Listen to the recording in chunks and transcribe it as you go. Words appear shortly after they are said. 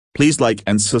Please like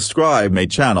and subscribe my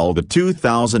channel. The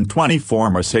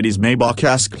 2024 Mercedes Maybach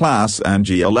S-Class and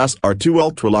GLS are two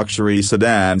ultra-luxury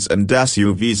sedans and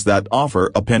SUVs that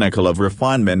offer a pinnacle of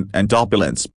refinement and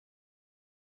opulence.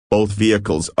 Both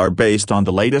vehicles are based on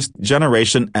the latest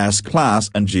generation S-Class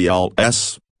and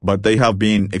GLS, but they have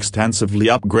been extensively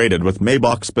upgraded with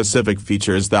Maybach-specific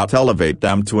features that elevate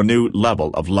them to a new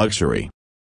level of luxury.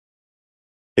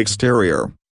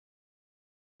 Exterior.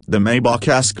 The Maybach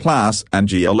S-Class and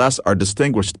GLS are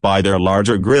distinguished by their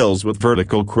larger grilles with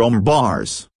vertical chrome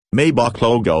bars, Maybach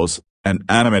logos, and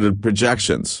animated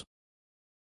projections.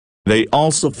 They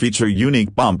also feature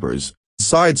unique bumpers,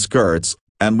 side skirts,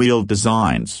 and wheel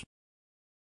designs.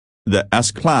 The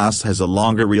S-Class has a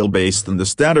longer wheelbase than the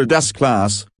standard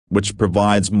S-Class, which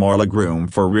provides more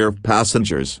legroom for rear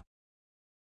passengers.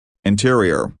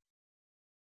 Interior.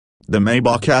 The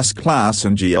Maybach S-Class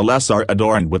and GLS are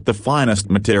adorned with the finest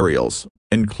materials,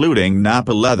 including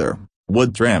Nappa leather,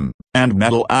 wood trim, and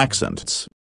metal accents.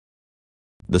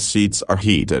 The seats are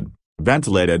heated,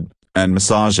 ventilated, and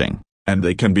massaging, and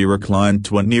they can be reclined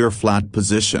to a near-flat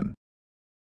position.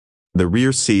 The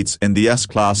rear seats in the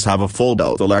S-Class have a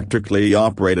fold-out electrically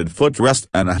operated footrest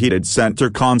and a heated center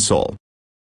console.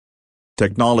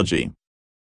 Technology.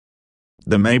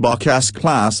 The Maybach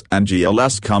S-Class and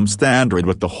GLS come standard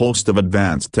with a host of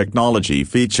advanced technology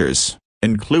features,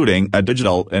 including a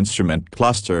digital instrument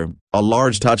cluster, a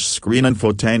large touchscreen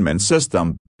infotainment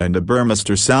system, and a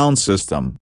Burmester sound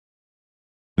system.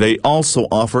 They also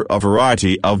offer a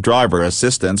variety of driver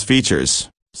assistance features,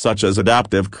 such as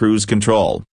adaptive cruise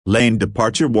control, lane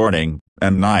departure warning,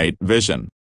 and night vision.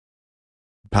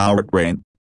 Powertrain.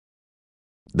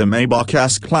 The Maybach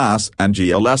S-Class and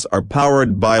GLS are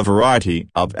powered by a variety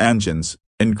of engines,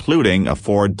 including a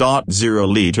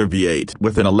 4.0-liter V8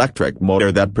 with an electric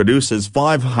motor that produces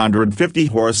 550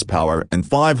 horsepower and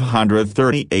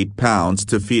 538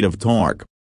 pounds-feet of torque.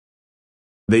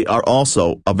 They are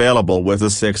also available with a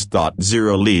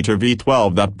 6.0-liter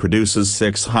V12 that produces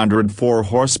 604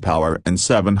 horsepower and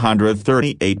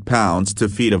 738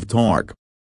 pounds-feet of torque.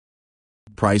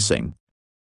 Pricing.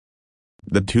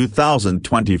 The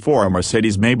 2024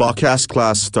 Mercedes Maybach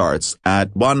S-Class starts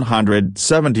at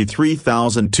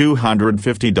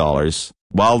 $173,250,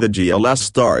 while the GLS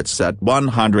starts at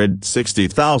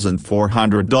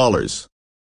 $160,400.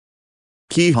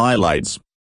 Key highlights.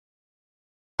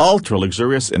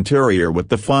 Ultra-luxurious interior with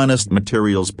the finest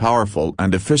materials, powerful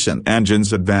and efficient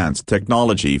engines, advanced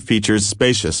technology features,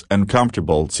 spacious and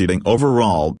comfortable seating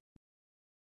overall.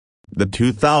 The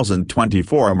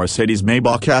 2024 Mercedes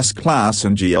Maybach S-Class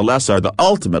and GLS are the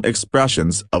ultimate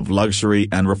expressions of luxury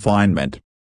and refinement.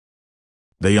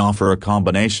 They offer a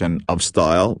combination of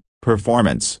style,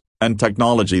 performance, and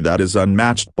technology that is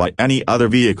unmatched by any other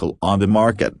vehicle on the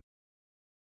market.